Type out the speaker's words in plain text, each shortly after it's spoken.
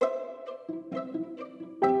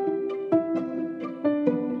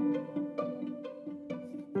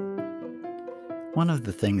One of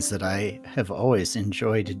the things that I have always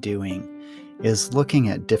enjoyed doing is looking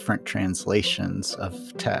at different translations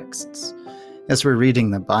of texts. As we're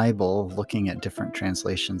reading the Bible, looking at different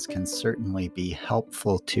translations can certainly be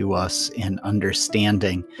helpful to us in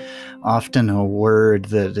understanding. Often a word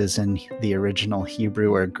that is in the original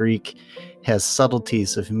Hebrew or Greek has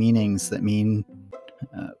subtleties of meanings that mean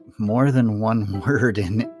more than one word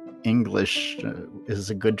in English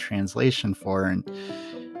is a good translation for, and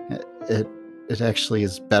it actually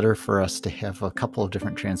is better for us to have a couple of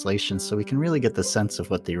different translations so we can really get the sense of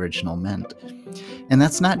what the original meant. And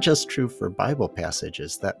that's not just true for Bible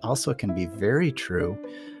passages. That also can be very true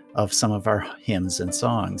of some of our hymns and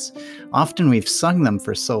songs. Often we've sung them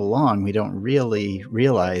for so long, we don't really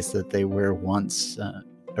realize that they were once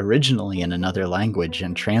originally in another language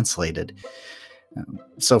and translated.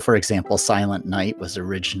 So, for example, Silent Night was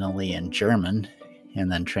originally in German and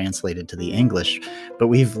then translated to the English, but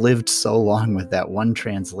we've lived so long with that one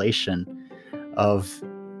translation of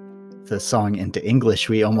the song into English,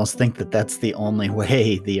 we almost think that that's the only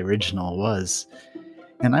way the original was.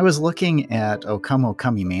 And I was looking at O Come,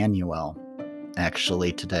 Emmanuel,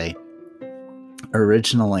 actually, today.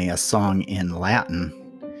 Originally a song in Latin,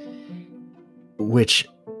 which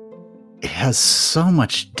has so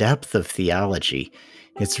much depth of theology.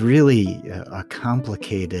 It's really a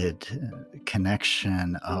complicated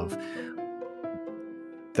connection of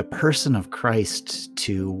the person of Christ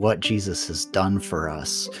to what Jesus has done for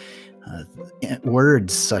us.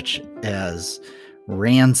 Words such as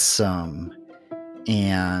ransom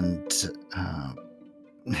and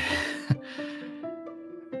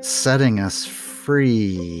setting us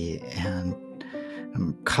free and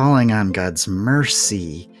calling on God's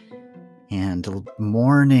mercy and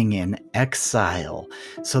mourning in exile.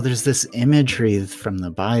 So there's this imagery from the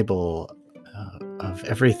Bible of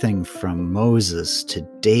everything from Moses to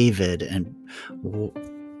David and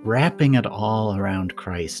wrapping it all around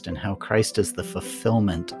Christ and how Christ is the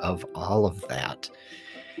fulfillment of all of that.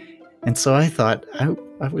 And so I thought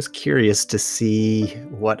I was curious to see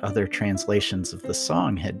what other translations of the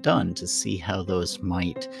song had done, to see how those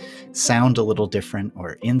might sound a little different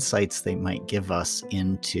or insights they might give us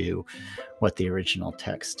into what the original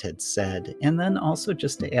text had said, and then also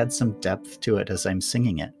just to add some depth to it as I'm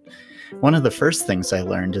singing it. One of the first things I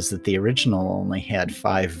learned is that the original only had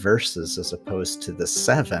 5 verses as opposed to the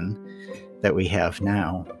 7 that we have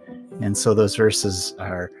now. And so those verses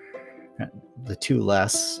are the 2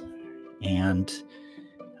 less, and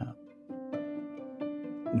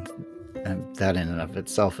that in and of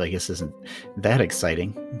itself, I guess, isn't that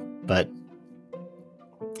exciting. But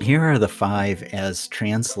here are the 5 as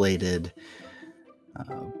translated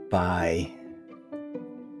by,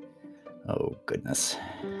 oh goodness,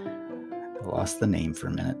 I lost the name for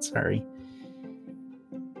a minute, sorry.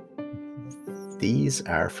 These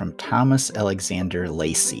are from Thomas Alexander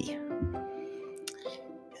Lacey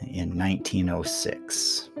in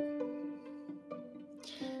 1906.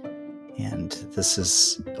 And this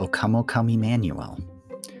is O Come, Emmanuel.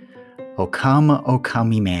 O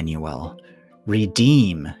come, Emmanuel,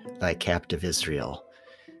 redeem thy captive Israel,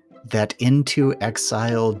 that into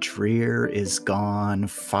exile drear is gone,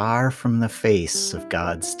 far from the face of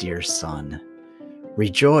God's dear Son.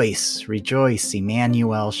 Rejoice, rejoice,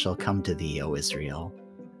 Emmanuel shall come to thee, O Israel.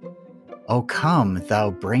 O come,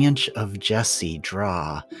 thou branch of Jesse,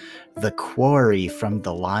 draw the quarry from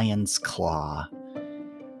the lion's claw.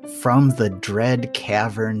 From the dread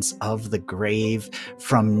caverns of the grave,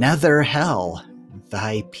 from nether hell,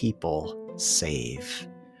 thy people save.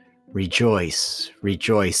 Rejoice,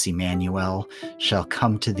 rejoice, Emmanuel shall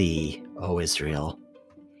come to thee, O Israel.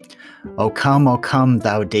 O come,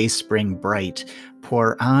 thou dayspring bright,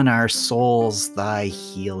 pour on our souls thy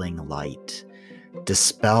healing light.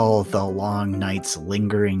 Dispel the long night's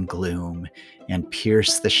lingering gloom, and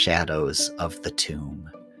pierce the shadows of the tomb.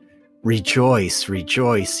 Rejoice,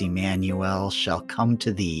 rejoice, Emmanuel shall come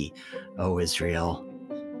to thee, O Israel.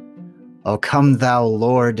 O come, thou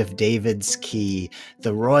Lord of David's key,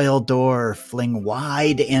 the royal door fling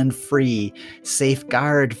wide and free,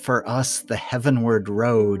 safeguard for us the heavenward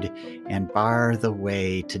road, and bar the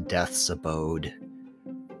way to death's abode.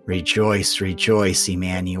 Rejoice, rejoice,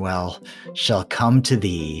 Emmanuel shall come to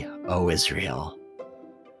thee, O Israel.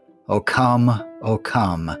 O come,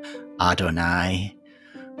 Adonai,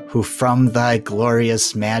 who from thy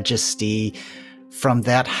glorious majesty, from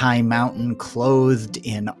that high mountain clothed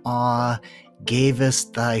in awe,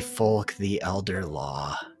 gavest thy folk the elder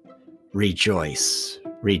law. Rejoice,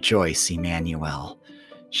 rejoice, Emmanuel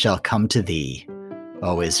shall come to thee,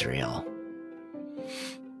 O Israel.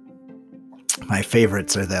 My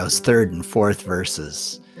favorites are those third and fourth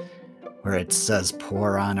verses. where it says,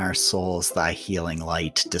 pour on our souls thy healing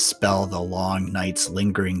light, dispel the long night's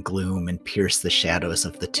lingering gloom, and pierce the shadows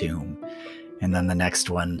of the tomb. And then the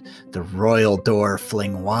next one, the royal door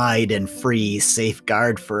fling wide and free,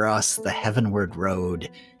 safeguard for us the heavenward road,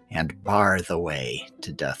 and bar the way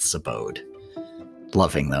to death's abode.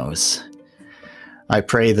 Loving those. I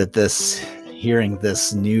pray that hearing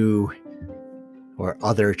this new or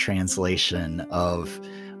other translation of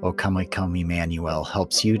O Come, Come Emmanuel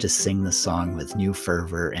helps you to sing the song with new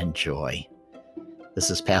fervor and joy. This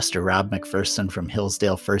is Pastor Rob McPherson from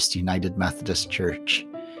Hillsdale First United Methodist Church.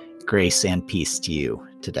 Grace and peace to you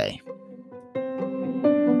today.